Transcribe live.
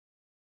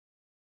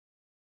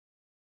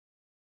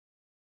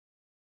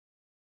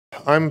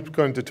I'm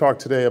going to talk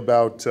today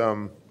about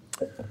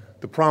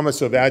the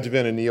promise of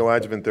adjuvant and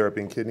neoadjuvant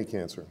therapy in kidney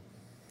cancer.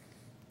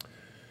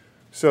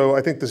 So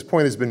I think this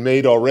point has been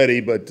made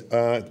already, but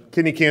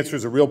kidney cancer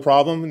is a real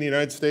problem in the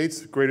United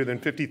States, greater than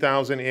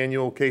 50,000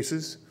 annual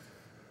cases.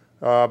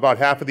 About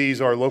half of these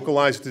are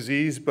localized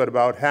disease, but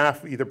about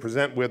half either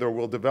present with or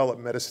will develop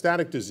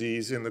metastatic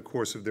disease in the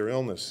course of their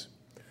illness.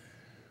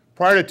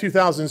 Prior to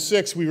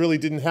 2006, we really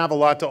didn't have a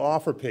lot to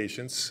offer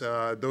patients.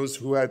 Those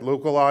who had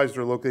localized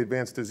or locally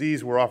advanced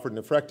disease were offered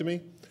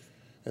nephrectomy,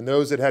 and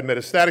those that had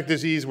metastatic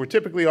disease were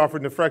typically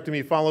offered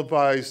nephrectomy followed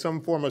by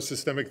some form of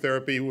systemic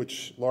therapy,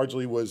 which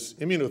largely was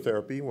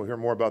immunotherapy. We'll hear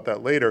more about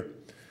that later.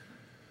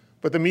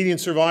 But the median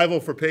survival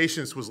for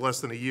patients was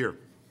less than a year.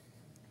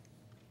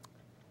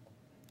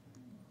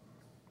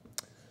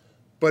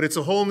 But it's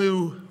a whole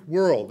new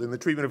world in the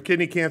treatment of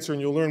kidney cancer,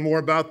 and you'll learn more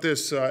about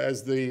this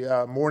as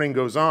the morning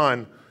goes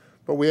on.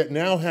 But we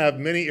now have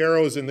many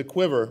arrows in the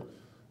quiver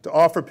to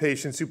offer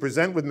patients who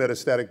present with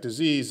metastatic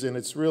disease, and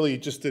it's really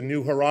just a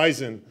new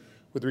horizon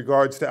with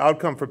regards to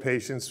outcome for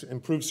patients,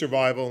 improved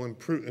survival,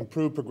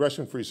 improved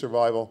progression-free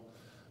survival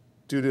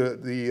due to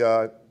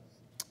the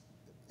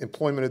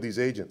employment of these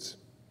agents.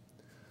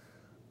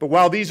 But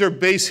while these are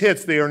base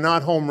hits, they are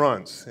not home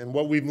runs. And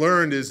what we've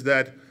learned is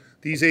that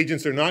these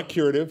agents are not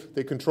curative.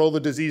 They control the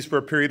disease for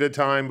a period of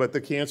time, but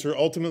the cancer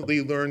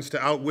ultimately learns to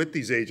outwit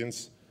these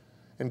agents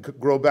and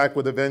grow back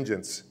with a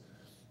vengeance.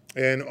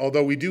 And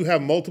although we do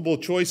have multiple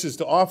choices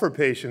to offer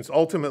patients,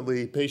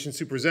 ultimately, patients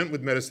who present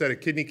with metastatic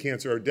kidney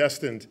cancer are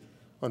destined,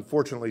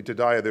 unfortunately, to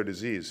die of their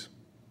disease.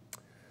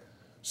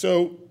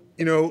 So,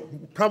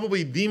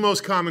 probably the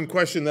most common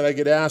question that I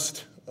get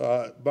asked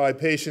by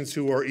patients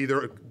who are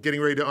either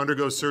getting ready to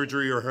undergo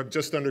surgery or have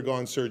just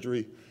undergone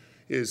surgery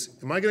is,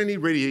 am I going to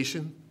need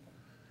radiation?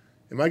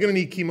 Am I going to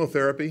need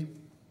chemotherapy?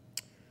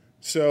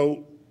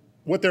 So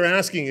what they're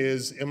asking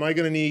is, am I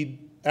going to need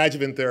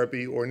adjuvant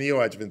therapy or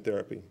neoadjuvant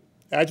therapy?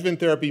 Adjuvant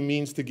therapy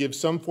means to give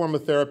some form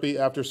of therapy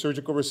after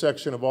surgical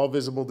resection of all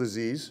visible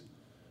disease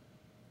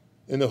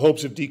in the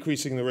hopes of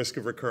decreasing the risk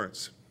of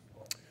recurrence.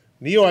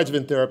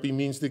 Neoadjuvant therapy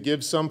means to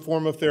give some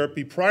form of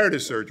therapy prior to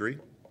surgery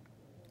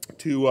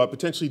to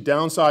potentially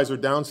downsize or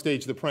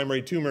downstage the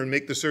primary tumor and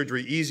make the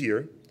surgery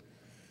easier.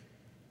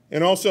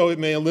 And also, it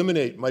may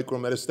eliminate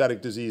micrometastatic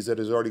disease that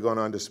has already gone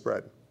on to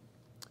spread.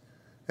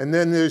 And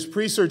then there's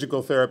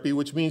pre-surgical therapy,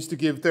 which means to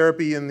give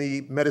therapy in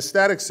the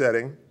metastatic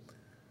setting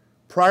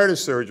prior to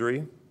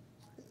surgery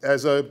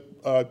as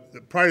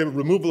prior to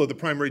removal of the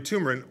primary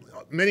tumor. In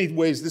many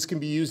ways, this can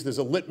be used as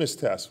a litmus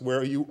test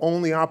where you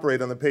only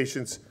operate on the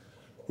patients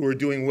who are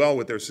doing well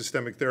with their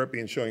systemic therapy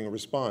and showing a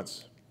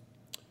response.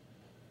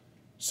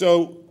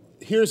 So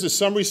here's a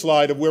summary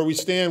slide of where we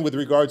stand with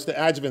regards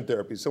to adjuvant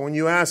therapy. So when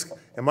you ask,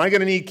 am I going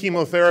to need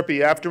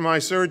chemotherapy after my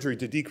surgery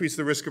to decrease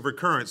the risk of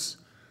recurrence?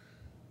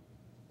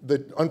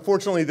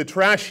 Unfortunately, the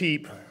trash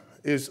heap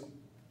is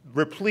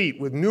replete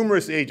with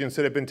numerous agents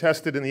that have been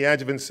tested in the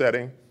adjuvant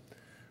setting: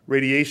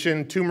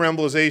 radiation, tumor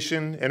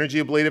embolization, energy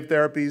ablative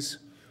therapies,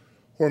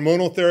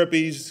 hormonal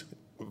therapies,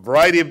 a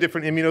variety of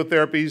different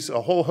immunotherapies,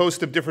 a whole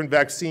host of different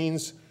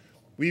vaccines.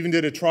 We even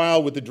did a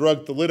trial with the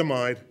drug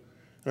thalidomide,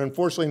 and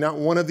unfortunately, not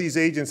one of these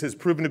agents has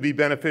proven to be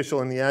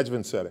beneficial in the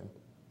adjuvant setting.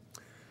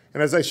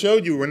 And as I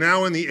showed you, we're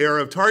now in the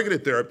era of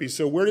targeted therapy,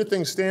 so where do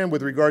things stand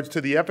with regards to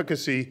the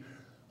efficacy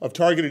of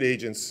targeted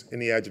agents in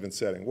the adjuvant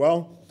setting?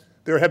 Well,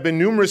 there have been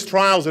numerous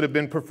trials that have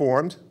been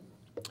performed.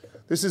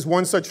 This is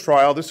one such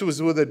trial. This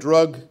was with a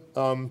drug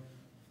called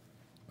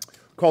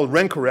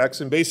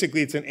Rencorex, and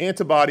basically it's an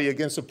antibody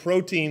against a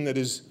protein that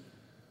is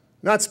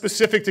not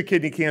specific to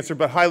kidney cancer,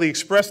 but highly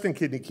expressed in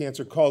kidney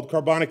cancer called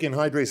carbonic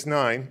anhydrase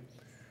 9.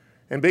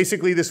 And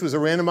basically this was a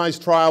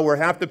randomized trial where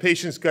half the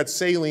patients got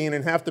saline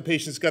and half the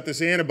patients got this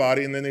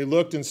antibody, and then they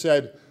looked and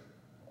said,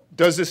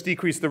 does this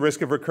decrease the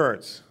risk of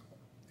recurrence?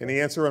 And the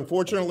answer,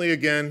 unfortunately,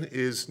 again,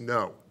 is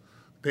no.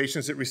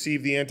 Patients that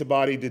received the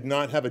antibody did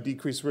not have a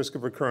decreased risk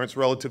of recurrence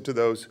relative to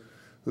those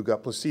who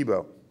got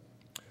placebo.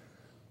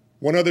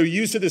 One other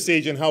use of this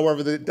agent,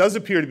 however, that does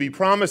appear to be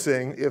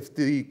promising if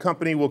the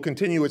company will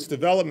continue its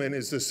development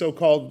is the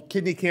so-called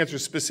kidney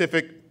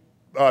cancer-specific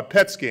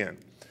PET scan,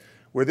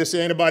 where this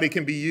antibody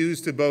can be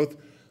used to both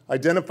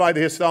identify the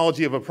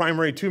histology of a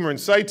primary tumor in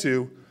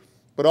situ,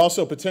 but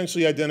also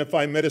potentially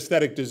identify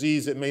metastatic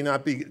disease that may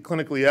not be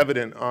clinically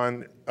evident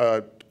on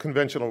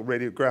conventional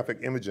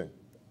radiographic imaging.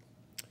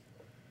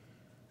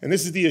 And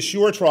this is the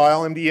ASSURE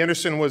trial. MD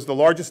Anderson was the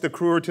largest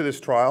accruer to this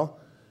trial.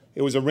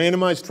 It was a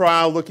randomized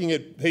trial looking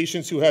at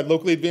patients who had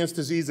locally advanced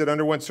disease that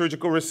underwent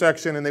surgical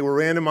resection, and they were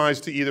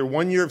randomized to either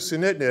 1 year of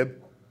sunitinib,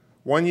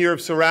 1 year of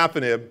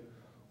sorafenib,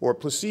 or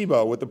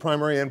placebo, with the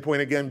primary endpoint,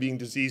 again, being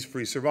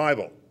disease-free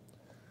survival.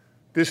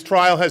 This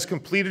trial has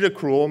completed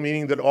accrual,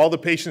 meaning that all the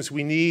patients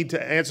we need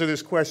to answer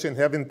this question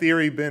have, in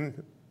theory,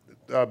 been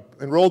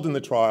enrolled in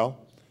the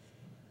trial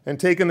and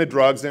taken the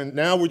drugs, and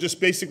now we're just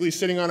basically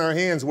sitting on our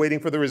hands waiting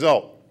for the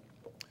result.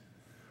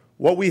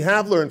 What we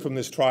have learned from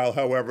this trial,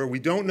 however, we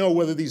don't know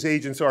whether these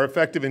agents are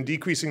effective in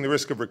decreasing the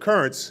risk of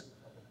recurrence,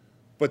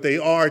 but they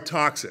are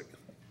toxic.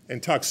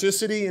 And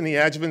toxicity in the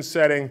adjuvant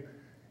setting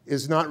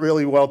is not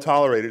really well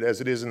tolerated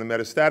as it is in the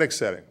metastatic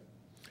setting.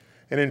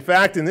 And in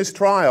fact, in this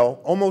trial,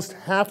 almost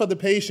half of the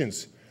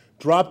patients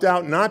dropped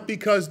out not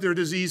because their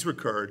disease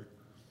recurred,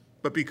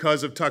 but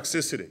because of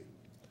toxicity.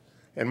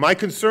 And my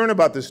concern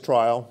about this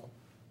trial,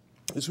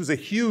 this was a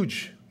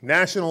huge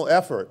national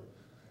effort,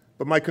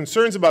 but my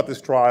concerns about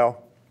this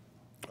trial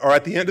are,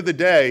 at the end of the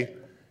day,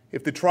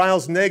 if the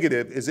trial's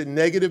negative, is it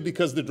negative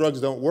because the drugs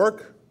don't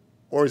work,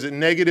 or is it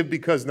negative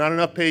because not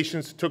enough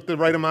patients took the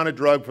right amount of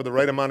drug for the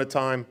right amount of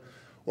time,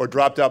 or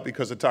dropped out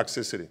because of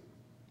toxicity?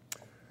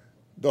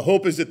 The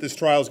hope is that this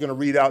trial is going to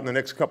read out in the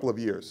next couple of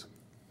years.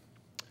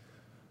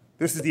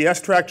 This is the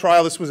S-TRAC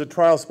trial. This was a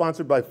trial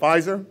sponsored by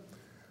Pfizer.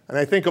 And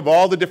I think of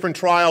all the different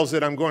trials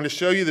that I'm going to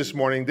show you this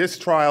morning, this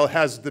trial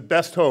has the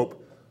best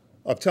hope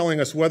of telling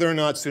us whether or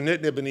not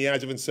sunitinib in the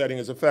adjuvant setting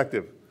is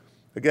effective.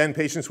 Again,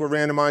 patients were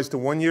randomized to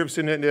 1 year of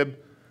sunitinib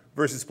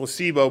versus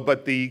placebo,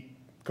 but the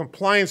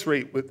compliance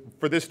rate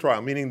for this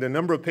trial, meaning the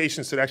number of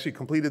patients that actually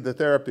completed the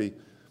therapy,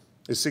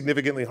 is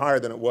significantly higher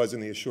than it was in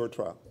the ASSURE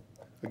trial.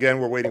 Again,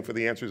 we're waiting for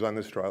the answers on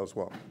this trial as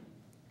well.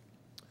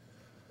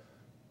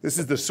 This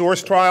is the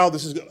SOURCE trial.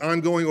 This is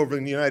ongoing over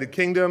in the United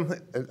Kingdom,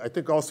 and I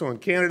think also in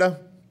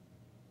Canada.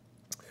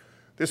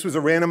 This was a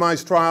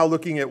randomized trial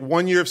looking at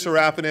 1 year of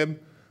sorafenib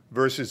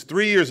versus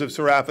 3 years of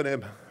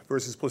sorafenib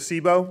versus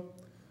placebo.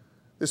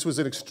 This was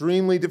an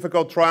extremely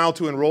difficult trial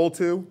to enroll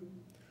to.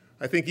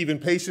 I think even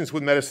patients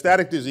with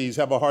metastatic disease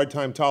have a hard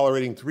time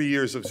tolerating 3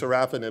 years of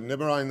sorafenib,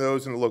 never mind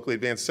those in a locally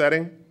advanced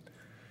setting.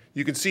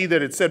 You can see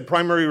that it said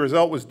primary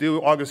result was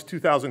due August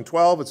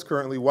 2012. It's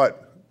currently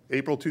what?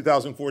 April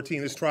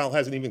 2014. This trial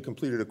hasn't even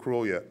completed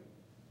accrual yet.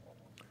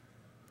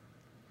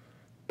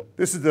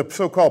 This is the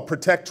so-called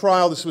PROTECT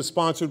trial. This was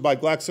sponsored by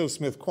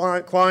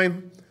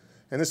GlaxoSmithKline,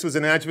 and this was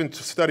an adjuvant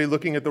study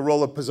looking at the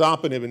role of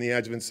pazopanib in the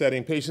adjuvant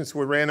setting. Patients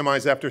were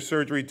randomized after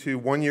surgery to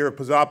 1 year of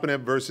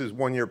pazopanib versus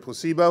 1 year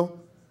placebo.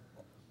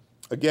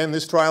 Again,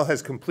 this trial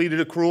has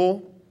completed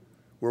accrual.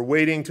 We're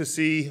waiting to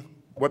see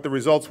what the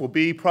results will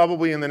be,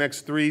 probably in the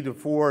next 3 to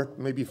 4,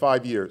 maybe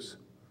 5 years.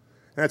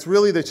 And that's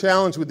really the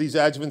challenge with these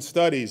adjuvant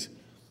studies,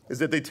 is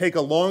that they take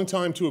a long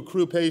time to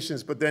accrue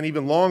patients, but then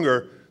even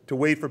longer to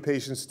wait for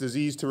patients'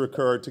 disease to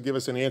recur to give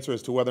us an answer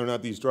as to whether or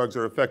not these drugs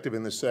are effective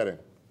in this setting.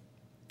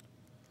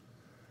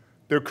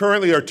 There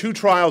currently are 2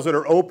 trials that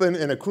are open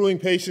and accruing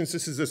patients.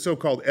 This is the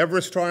so-called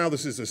Everest trial.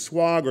 This is a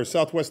SWOG, or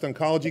Southwest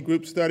Oncology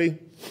Group study,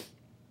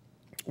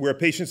 where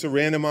patients are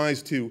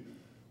randomized to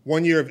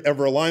 1 year of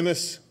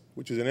everolimus,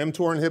 which is an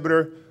mTOR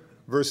inhibitor,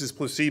 versus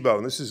placebo.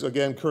 And this is,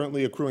 again,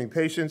 currently accruing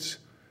patients.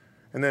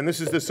 And then this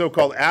is the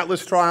so-called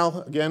ATLAS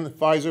trial, again,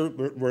 Pfizer,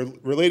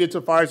 related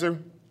to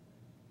Pfizer,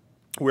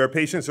 where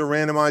patients are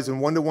randomized in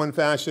 1-to-1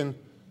 fashion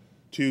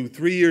to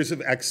 3 years of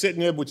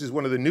axitinib, which is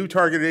one of the new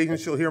targeted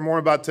agents you'll hear more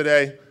about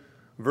today,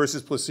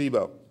 versus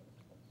placebo.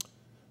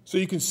 So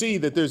you can see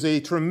that there's a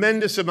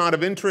tremendous amount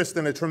of interest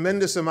and a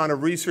tremendous amount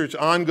of research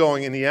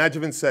ongoing in the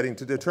adjuvant setting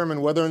to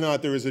determine whether or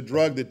not there is a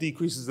drug that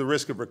decreases the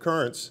risk of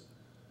recurrence.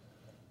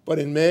 But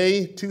in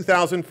April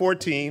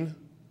 2014,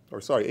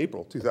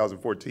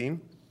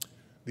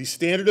 the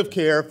standard of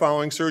care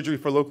following surgery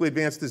for locally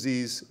advanced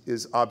disease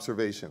is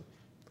observation.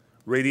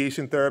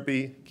 Radiation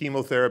therapy,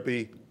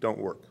 chemotherapy don't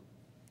work.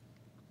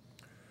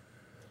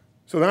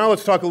 So now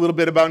let's talk a little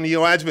bit about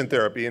neoadjuvant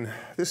therapy. And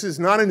this is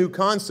not a new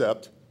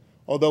concept,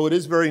 although it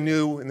is very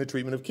new in the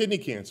treatment of kidney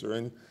cancer.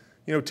 And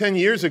 10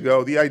 years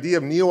ago, the idea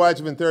of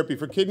neoadjuvant therapy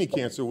for kidney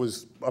cancer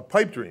was a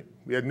pipe dream.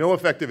 We had no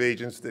effective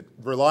agents that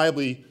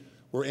reliably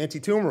were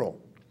anti-tumoral.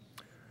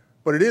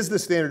 But it is the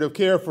standard of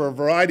care for a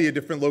variety of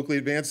different locally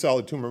advanced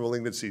solid tumor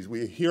malignancies.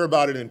 We hear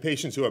about it in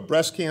patients who have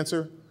breast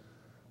cancer,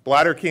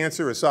 bladder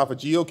cancer,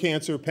 esophageal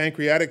cancer,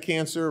 pancreatic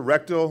cancer,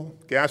 rectal,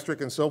 gastric,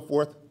 and so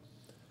forth.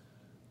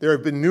 There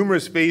have been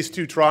numerous phase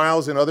 2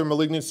 trials in other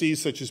malignancies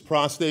such as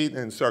prostate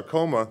and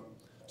sarcoma.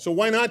 So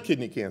why not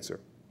kidney cancer?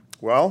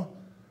 Well,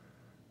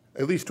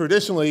 at least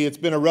traditionally, it's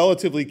been a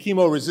relatively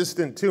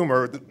chemo-resistant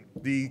tumor.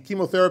 The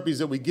chemotherapies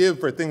that we give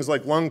for things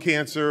like lung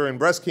cancer and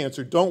breast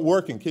cancer don't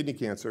work in kidney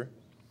cancer.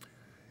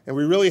 And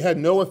we really had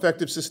no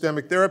effective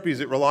systemic therapies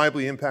that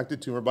reliably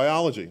impacted tumor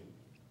biology.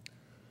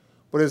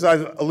 But as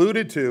I've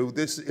alluded to,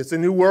 it's a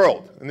new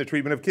world in the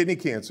treatment of kidney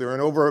cancer.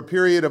 And over a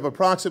period of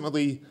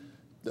approximately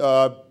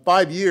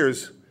 5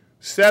 years,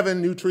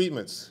 7 new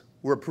treatments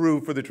were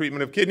approved for the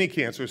treatment of kidney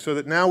cancer, so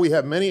that now we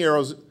have many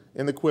arrows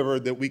in the quiver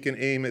that we can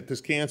aim at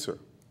this cancer.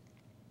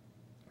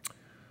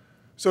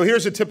 So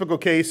here's a typical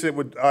case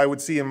that I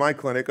would see in my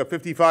clinic. A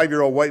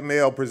 55-year-old white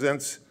male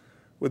presents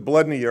with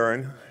blood in the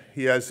urine.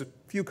 He has a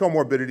few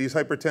comorbidities,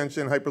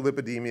 hypertension,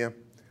 hyperlipidemia.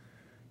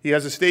 He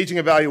has a staging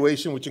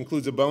evaluation, which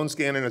includes a bone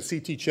scan and a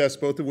CT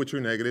chest, both of which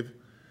are negative.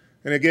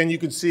 And again, you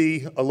can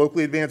see a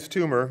locally advanced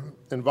tumor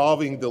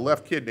involving the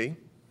left kidney.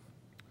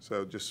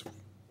 So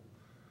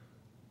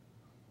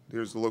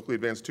here's the locally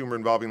advanced tumor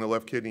involving the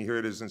left kidney. Here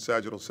it is in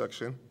sagittal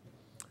section.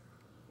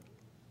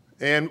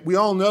 And we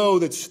all know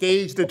that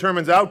stage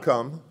determines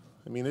outcome.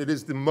 I mean, it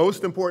is the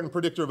most important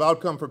predictor of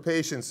outcome for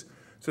patients.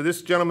 So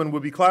this gentleman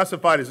would be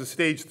classified as a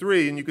stage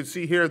 3, and you can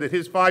see here that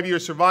his 5-year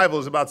survival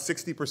is about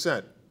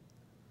 60%.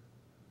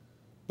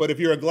 But if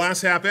you're a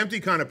glass half empty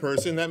kind of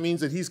person, that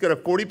means that he's got a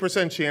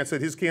 40% chance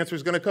that his cancer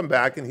is going to come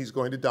back and he's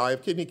going to die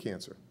of kidney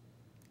cancer.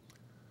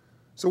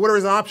 So what are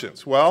his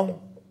options?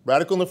 Well,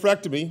 radical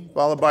nephrectomy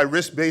followed by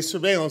risk-based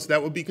surveillance,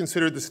 that would be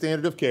considered the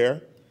standard of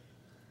care.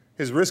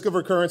 His risk of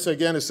recurrence,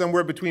 again, is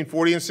somewhere between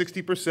 40 and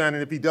 60%, and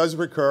if he does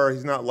recur,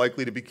 he's not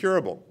likely to be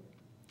curable.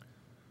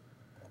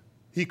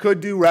 He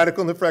could do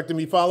radical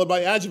nephrectomy followed by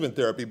adjuvant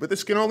therapy, but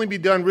this can only be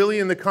done really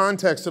in the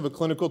context of a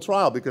clinical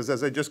trial because,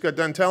 as I just got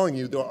done telling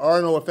you, there are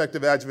no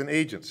effective adjuvant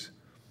agents.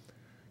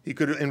 He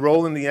could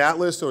enroll in the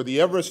Atlas or the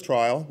Everest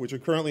trial, which are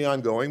currently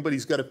ongoing, but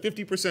he's got a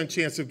 50%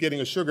 chance of getting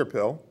a sugar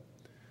pill.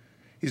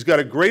 He's got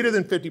a greater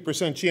than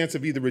 50% chance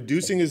of either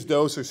reducing his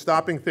dose or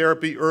stopping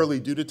therapy early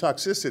due to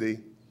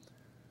toxicity.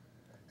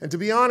 And to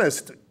be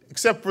honest,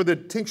 except for the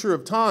tincture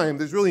of time,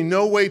 there's really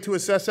no way to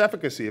assess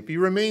efficacy. If he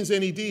remains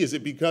NED, is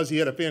it because he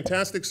had a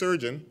fantastic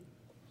surgeon,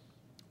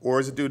 or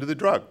is it due to the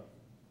drug?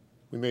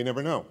 We may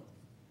never know.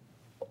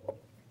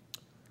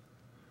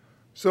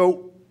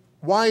 So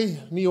why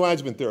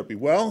neoadjuvant therapy?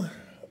 Well,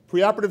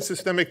 preoperative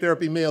systemic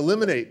therapy may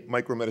eliminate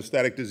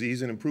micrometastatic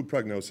disease and improve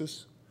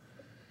prognosis.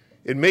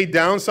 It may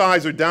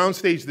downsize or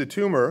downstage the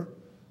tumor,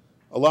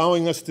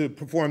 allowing us to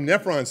perform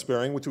nephron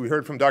sparing, which we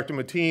heard from Dr.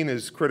 Mateen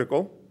is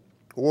critical,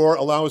 or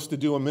allow us to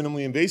do a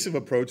minimally invasive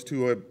approach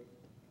to a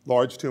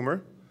large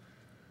tumor.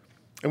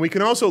 And we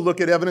can also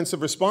look at evidence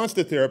of response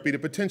to therapy to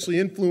potentially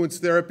influence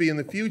therapy in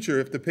the future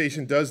if the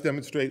patient does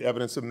demonstrate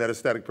evidence of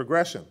metastatic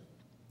progression.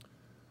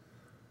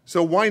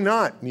 So why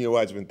not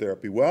neoadjuvant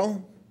therapy?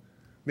 Well,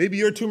 maybe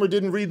your tumor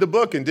didn't read the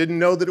book and didn't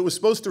know that it was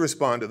supposed to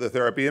respond to the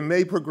therapy and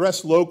may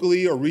progress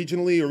locally or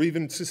regionally or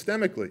even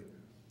systemically.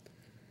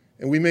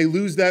 And we may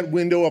lose that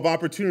window of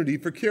opportunity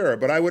for cure.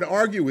 But I would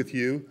argue with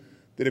you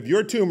that if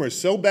your tumor is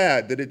so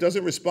bad that it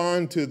doesn't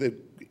respond to the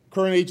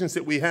current agents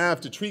that we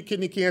have to treat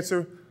kidney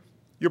cancer,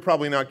 you're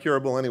probably not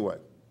curable anyway.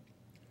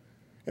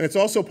 And it's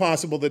also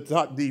possible that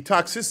the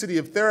toxicity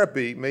of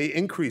therapy may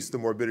increase the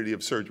morbidity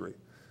of surgery.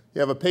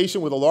 You have a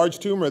patient with a large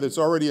tumor that's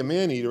already a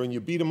man-eater and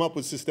you beat them up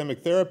with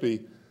systemic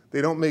therapy,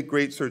 they don't make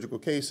great surgical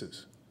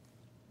cases.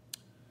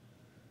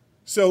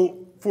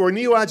 So for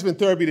neoadjuvant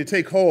therapy to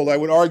take hold, I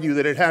would argue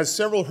that it has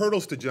several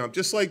hurdles to jump,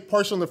 just like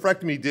partial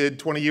nephrectomy did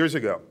 20 years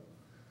ago.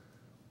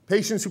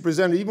 Patients who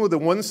presented even with a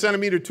 1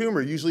 centimeter tumor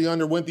usually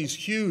underwent these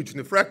huge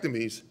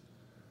nephrectomies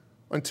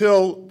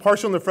until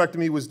partial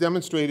nephrectomy was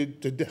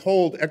demonstrated to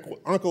hold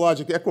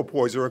oncologic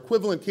equipoise or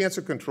equivalent cancer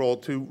control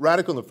to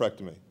radical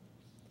nephrectomy.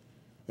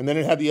 And then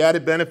it had the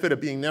added benefit of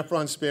being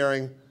nephron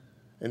sparing,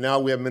 and now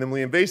we have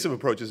minimally invasive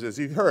approaches, as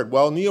you've heard.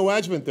 Well,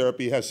 neoadjuvant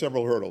therapy has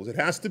several hurdles. It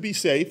has to be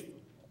safe.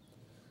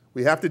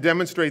 We have to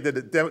demonstrate that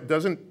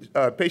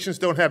it patients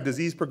don't have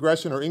disease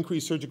progression or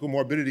increased surgical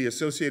morbidity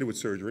associated with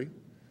surgery.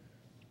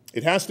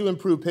 It has to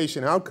improve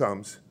patient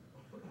outcomes.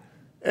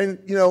 And,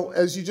 you know,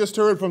 as you just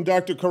heard from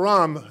Dr.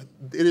 Karam,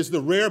 it is the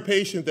rare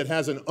patient that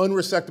has an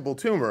unresectable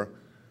tumor.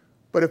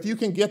 But if you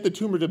can get the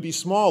tumor to be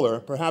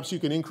smaller, perhaps you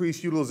can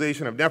increase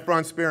utilization of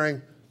nephron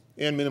sparing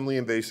and minimally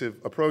invasive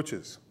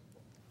approaches.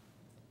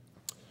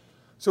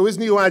 So is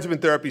neoadjuvant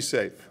therapy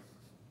safe?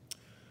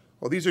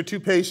 Well, these are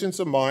two patients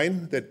of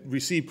mine that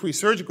received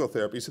pre-surgical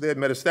therapy. So they had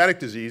metastatic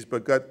disease,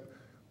 but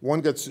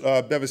one got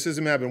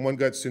bevacizumab and one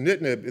got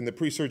sunitinib in the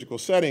pre-surgical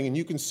setting. And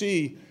you can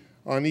see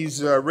on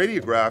these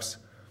radiographs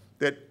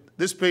that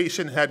this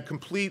patient had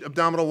complete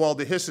abdominal wall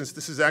dehiscence.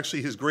 This is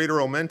actually his greater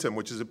omentum,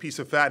 which is a piece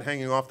of fat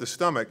hanging off the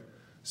stomach,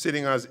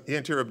 sitting on his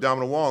anterior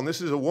abdominal wall. And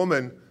this is a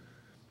woman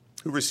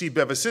who received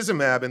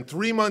bevacizumab, and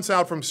 3 months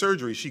out from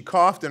surgery, she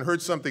coughed and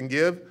heard something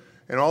give,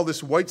 and all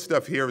this white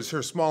stuff here is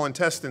her small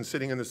intestine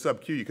sitting in the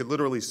sub-Q. You could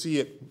literally see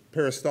it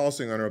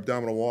peristalsing on her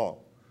abdominal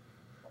wall.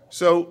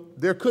 So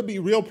there could be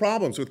real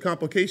problems with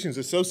complications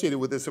associated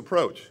with this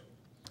approach.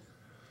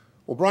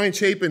 Well, Brian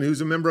Chapin, who's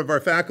a member of our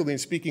faculty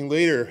and speaking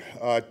later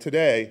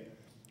today,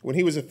 when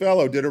he was a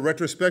fellow, did a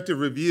retrospective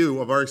review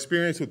of our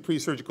experience with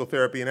pre-surgical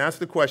therapy and asked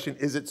the question,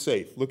 is it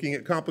safe? Looking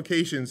at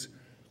complications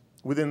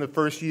within the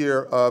first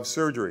year of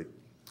surgery.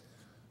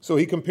 So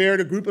he compared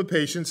a group of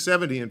patients,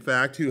 70 in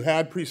fact, who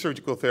had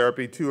pre-surgical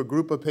therapy to a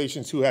group of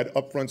patients who had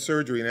upfront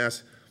surgery and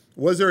asked,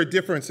 was there a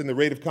difference in the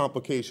rate of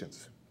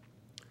complications?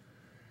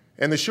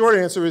 And the short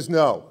answer is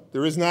no.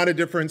 There is not a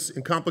difference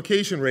in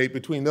complication rate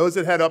between those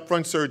that had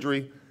upfront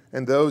surgery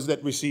and those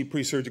that received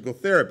pre-surgical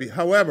therapy.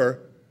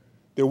 However,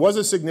 there was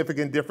a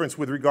significant difference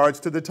with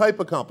regards to the type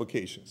of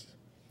complications.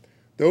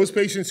 Those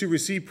patients who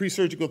received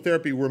pre-surgical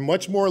therapy were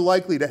much more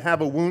likely to have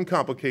a wound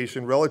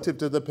complication relative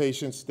to the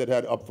patients that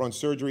had upfront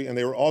surgery, and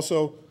they were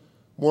also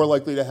more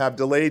likely to have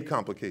delayed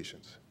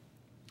complications.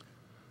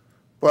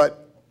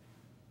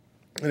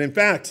 And in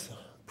fact,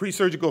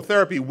 pre-surgical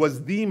therapy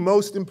was the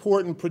most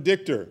important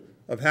predictor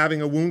of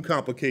having a wound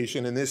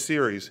complication in this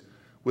series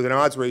with an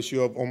odds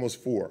ratio of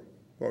almost 4,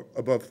 or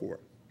above 4.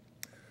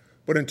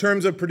 But in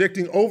terms of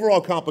predicting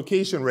overall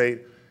complication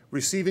rate,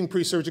 receiving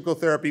pre-surgical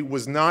therapy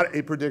was not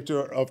a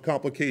predictor of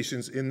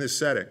complications in this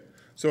setting.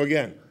 So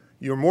again,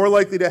 you're more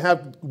likely to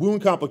have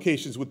wound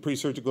complications with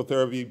pre-surgical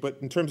therapy, but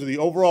in terms of the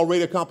overall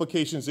rate of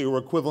complications, they were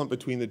equivalent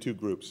between the two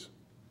groups.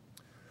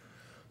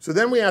 So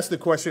then we asked the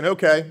question,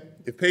 okay,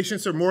 if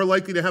patients are more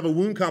likely to have a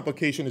wound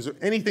complication, is there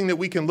anything that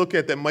we can look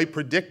at that might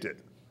predict it?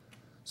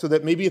 So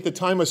that maybe at the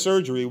time of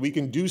surgery, we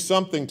can do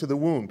something to the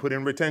wound, put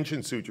in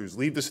retention sutures,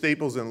 leave the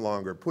staples in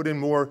longer, put in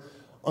more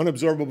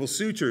unabsorbable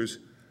sutures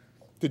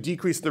to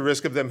decrease the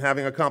risk of them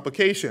having a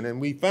complication. And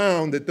we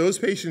found that those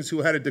patients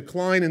who had a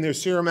decline in their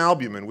serum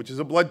albumin, which is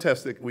a blood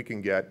test that we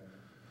can get,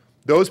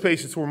 those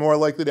patients were more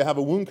likely to have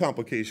a wound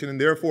complication, and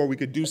therefore we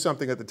could do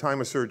something at the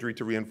time of surgery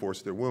to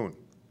reinforce their wound.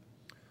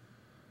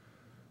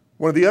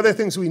 One of the other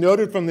things we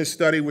noted from this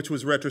study, which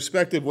was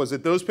retrospective, was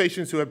that those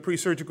patients who had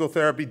pre-surgical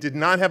therapy did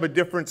not have a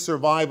different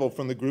survival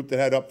from the group that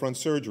had upfront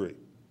surgery.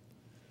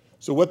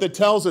 So what that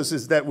tells us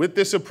is that with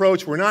this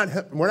approach, we're not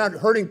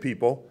hurting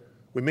people.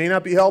 We may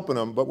not be helping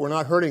them, but we're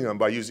not hurting them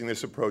by using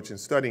this approach and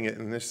studying it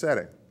in this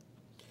setting.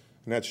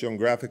 And that's shown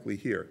graphically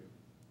here.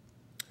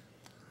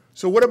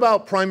 So what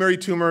about primary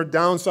tumor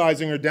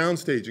downsizing or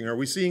downstaging? Are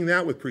we seeing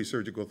that with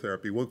pre-surgical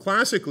therapy? Well,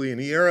 classically, in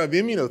the era of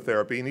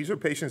immunotherapy, and these are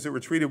patients that were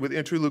treated with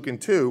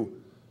interleukin-2,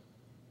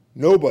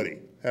 nobody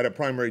had a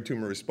primary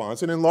tumor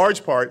response. And in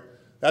large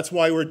part, that's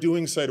why we're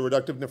doing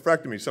cytoreductive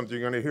nephrectomy, something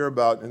you're going to hear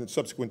about in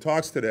subsequent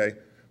talks today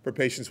for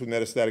patients with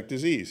metastatic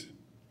disease.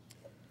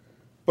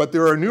 But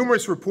there are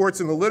numerous reports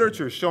in the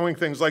literature showing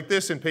things like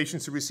this in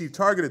patients who receive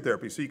targeted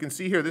therapy. So you can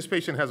see here, this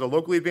patient has a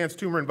locally advanced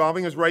tumor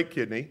involving his right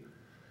kidney,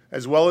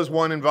 as well as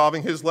one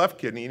involving his left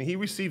kidney, and he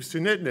received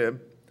sunitinib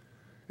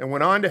and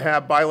went on to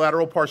have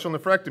bilateral partial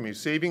nephrectomy,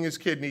 saving his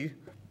kidney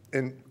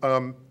and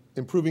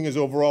improving his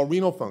overall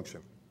renal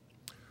function.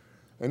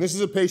 And this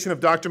is a patient of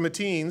Dr.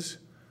 Mateen's,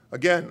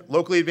 again,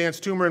 locally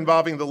advanced tumor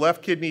involving the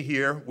left kidney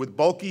here with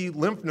bulky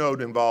lymph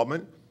node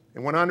involvement,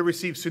 and went on to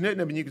receive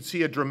sunitinib, and you can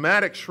see a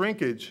dramatic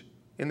shrinkage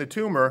in the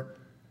tumor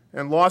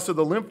and loss of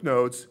the lymph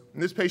nodes,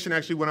 and this patient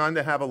actually went on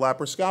to have a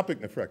laparoscopic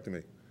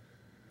nephrectomy.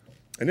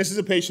 And this is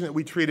a patient that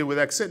we treated with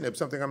axitinib,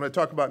 something I'm going to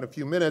talk about in a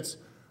few minutes.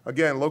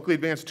 Again, locally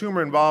advanced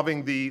tumor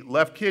involving the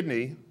left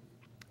kidney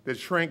that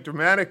shrank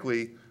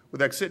dramatically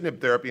with axitinib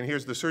therapy. And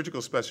here's the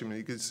surgical specimen.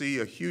 You can see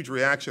a huge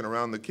reaction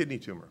around the kidney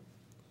tumor.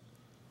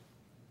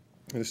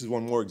 And this is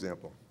one more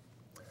example.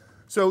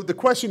 So the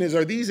question is,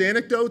 are these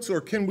anecdotes,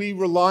 or can we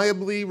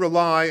reliably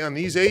rely on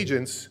these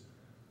agents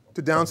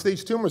to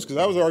downstage tumors? Because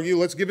I was arguing,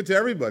 let's give it to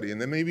everybody,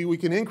 and then maybe we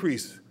can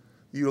increase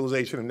the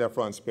utilization of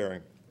nephron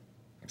sparing.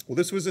 Well,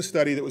 this was a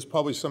study that was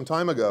published some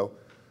time ago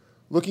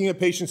looking at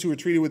patients who were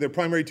treated with their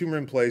primary tumor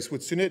in place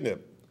with sunitinib.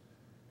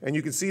 And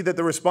you can see that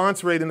the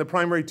response rate in the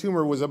primary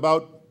tumor was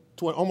about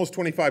almost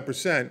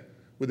 25%,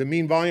 with a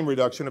mean volume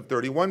reduction of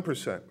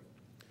 31%.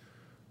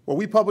 Well,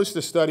 we published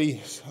a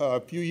study a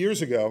few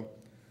years ago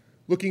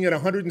looking at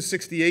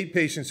 168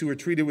 patients who were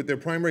treated with their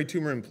primary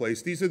tumor in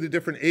place. These are the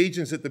different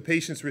agents that the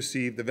patients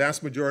received, the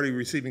vast majority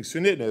receiving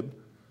sunitinib,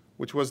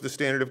 which was the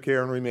standard of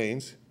care and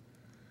remains.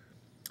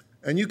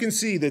 And you can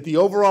see that the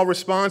overall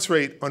response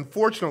rate,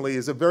 unfortunately,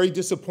 is a very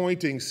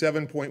disappointing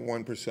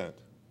 7.1%,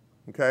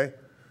 okay?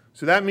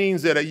 So that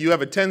means that you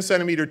have a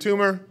 10-centimeter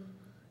tumor.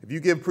 If you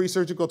give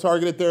pre-surgical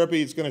targeted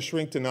therapy, it's going to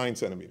shrink to 9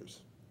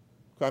 centimeters.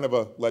 Kind of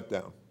a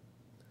letdown.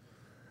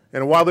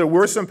 And while there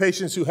were some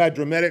patients who had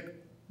dramatic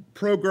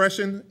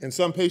progression and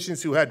some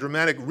patients who had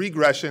dramatic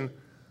regression,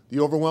 the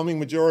overwhelming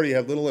majority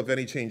had little, if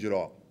any, change at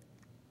all.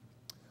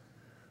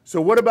 So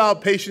what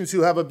about patients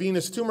who have a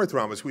venous tumor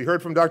thrombus? We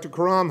heard from Dr.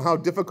 Karam how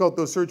difficult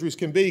those surgeries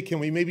can be. Can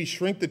we maybe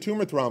shrink the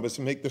tumor thrombus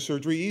and make the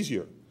surgery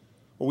easier?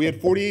 Well, we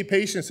had 48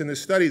 patients in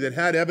this study that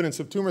had evidence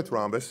of tumor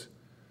thrombus.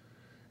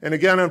 And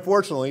again,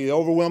 unfortunately, the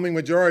overwhelming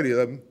majority of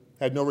them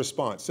had no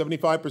response.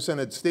 75%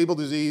 had stable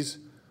disease,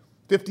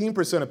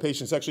 15% of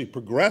patients actually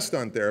progressed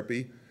on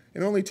therapy,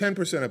 and only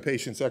 10% of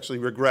patients actually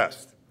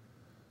regressed.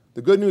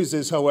 The good news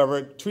is,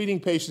 however, treating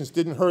patients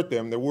didn't hurt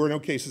them. There were no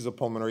cases of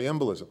pulmonary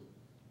embolism.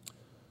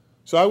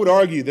 So I would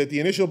argue that the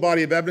initial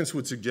body of evidence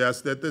would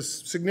suggest that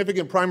this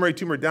significant primary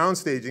tumor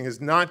downstaging is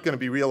not going to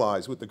be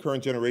realized with the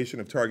current generation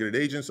of targeted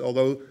agents,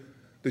 although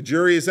the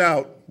jury is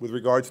out with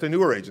regards to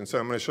newer agents. So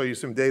I'm going to show you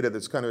some data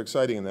that's kind of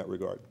exciting in that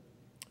regard.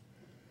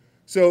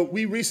 So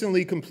we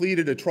recently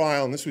completed a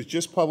trial, and this was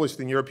just published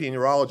in European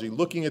Urology,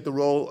 looking at the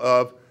role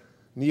of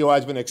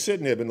neoadjuvant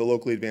axitinib in the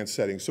locally advanced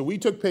setting. So we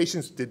took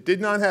patients that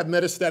did not have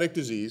metastatic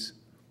disease,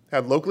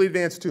 had locally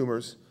advanced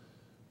tumors,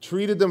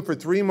 treated them for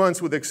 3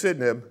 months with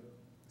axitinib,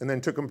 and then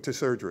took them to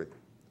surgery.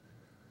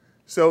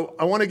 So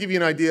I want to give you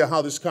an idea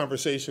how this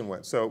conversation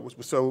went. So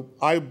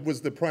I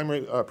was the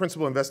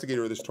principal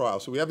investigator of this trial.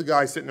 So we have the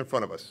guy sitting in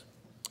front of us.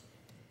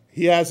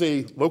 He has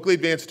a locally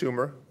advanced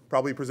tumor,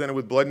 probably presented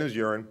with blood in his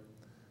urine,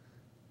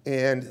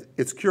 and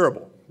it's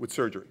curable with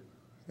surgery.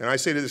 And I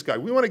say to this guy,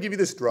 we want to give you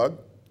this drug.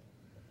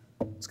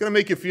 It's going to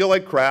make you feel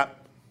like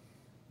crap.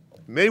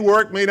 May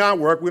work, may not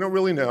work. We don't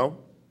really know.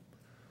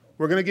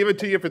 We're going to give it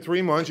to you for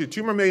 3 months. Your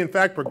tumor may, in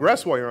fact,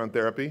 progress while you're on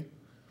therapy,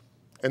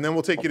 and then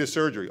we'll take you to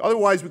surgery.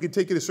 Otherwise, we could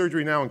take you to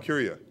surgery now and cure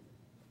you.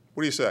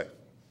 What do you say?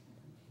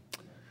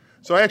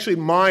 So I actually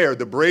admire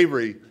the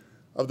bravery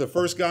of the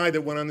first guy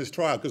that went on this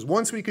trial, because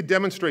once we could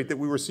demonstrate that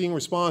we were seeing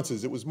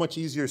responses, it was much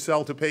easier to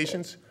sell to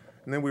patients,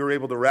 and then we were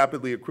able to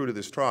rapidly accrue to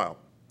this trial.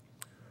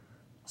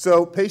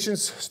 So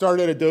patients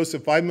started at a dose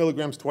of 5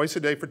 milligrams twice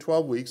a day for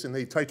 12 weeks, and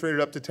they titrated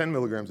up to 10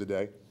 milligrams a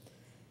day.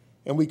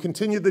 And we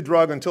continued the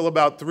drug until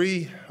about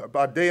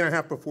a day and a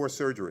half before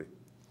surgery.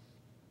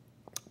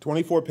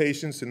 24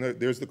 patients, and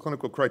there's the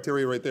clinical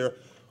criteria right there.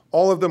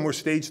 All of them were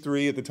stage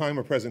 3 at the time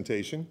of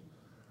presentation.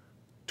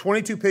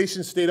 22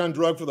 patients stayed on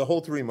drug for the whole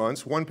 3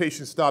 months. 1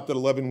 patient stopped at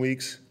 11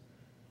 weeks.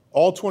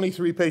 All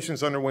 23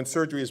 patients underwent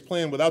surgery as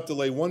planned without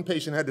delay. 1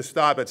 patient had to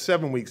stop at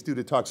 7 weeks due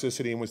to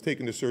toxicity and was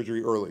taken to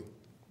surgery early.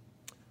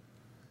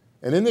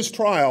 And in this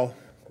trial,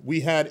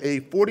 we had a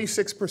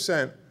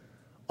 46%,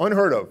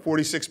 unheard of,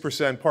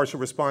 46% partial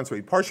response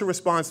rate. Partial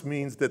response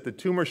means that the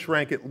tumor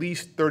shrank at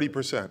least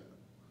 30%.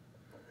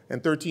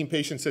 And 13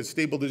 patients had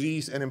stable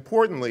disease, and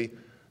importantly,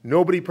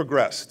 nobody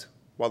progressed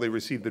while they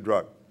received the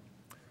drug.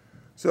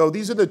 So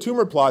these are the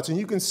tumor plots, and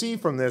you can see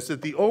from this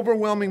that the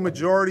overwhelming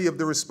majority of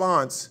the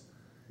response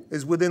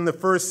is within the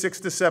first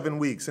 6 to 7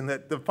 weeks, and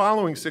that the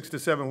following 6 to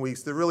 7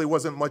 weeks, there really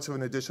wasn't much of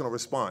an additional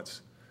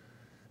response.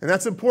 And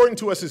that's important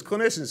to us as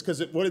clinicians,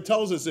 because what it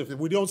tells us, if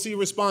we don't see a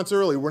response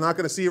early, we're not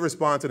going to see a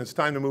response, and it's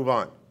time to move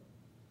on.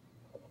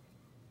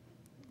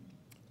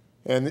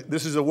 And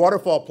this is a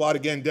waterfall plot,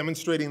 again,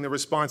 demonstrating the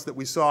response that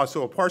we saw.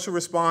 So a partial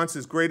response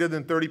is greater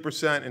than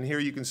 30%, and here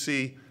you can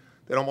see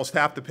that almost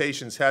half the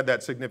patients had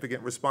that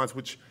significant response,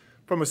 which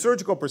from a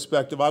surgical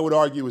perspective, I would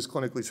argue is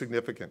clinically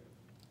significant.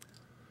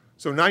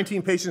 So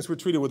 19 patients were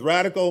treated with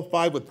radical,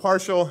 5 with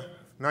partial,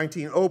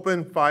 19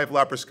 open, 5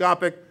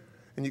 laparoscopic,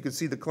 and you can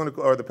see the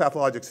clinical or the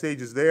pathologic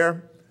stages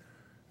there.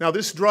 Now,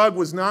 this drug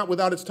was not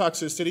without its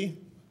toxicity.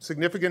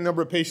 Significant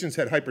number of patients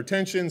had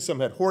hypertension,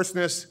 some had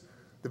hoarseness,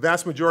 the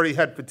vast majority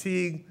had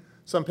fatigue,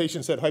 some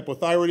patients had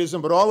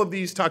hypothyroidism, but all of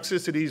these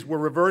toxicities were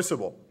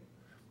reversible.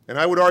 And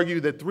I would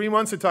argue that 3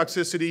 months of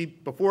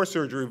toxicity before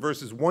surgery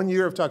versus 1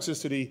 year of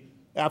toxicity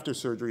after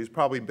surgery is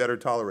probably better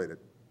tolerated.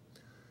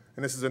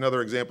 And this is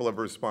another example of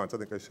a response. I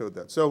think I showed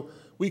that. So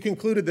we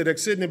concluded that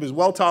axitinib is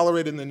well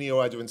tolerated in the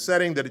neoadjuvant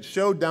setting, that it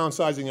showed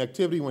downsizing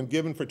activity when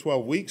given for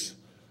 12 weeks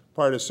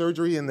prior to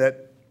surgery, and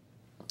that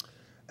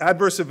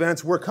adverse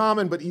events were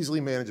common but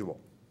easily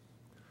manageable.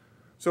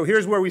 So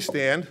here's where we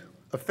stand.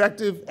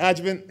 Effective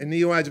adjuvant and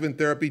neoadjuvant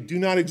therapy do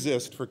not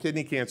exist for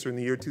kidney cancer in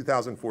the year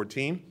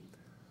 2014.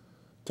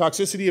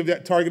 Toxicity of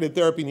that targeted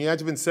therapy in the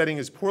adjuvant setting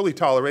is poorly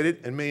tolerated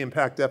and may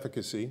impact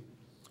efficacy.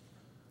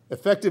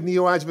 Effective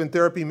neoadjuvant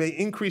therapy may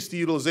increase the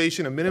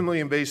utilization of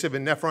minimally invasive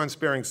and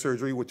nephron-sparing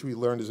surgery, which we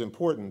learned is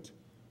important.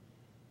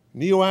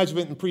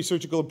 Neoadjuvant and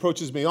pre-surgical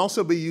approaches may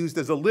also be used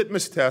as a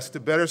litmus test to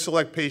better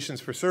select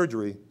patients for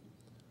surgery.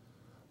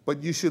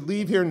 But you should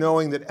leave here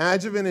knowing that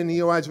adjuvant and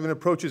neoadjuvant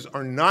approaches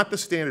are not the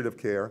standard of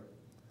care,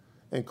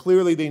 and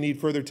clearly they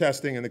need further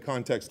testing in the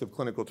context of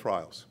clinical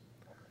trials.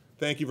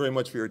 Thank you very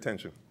much for your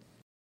attention.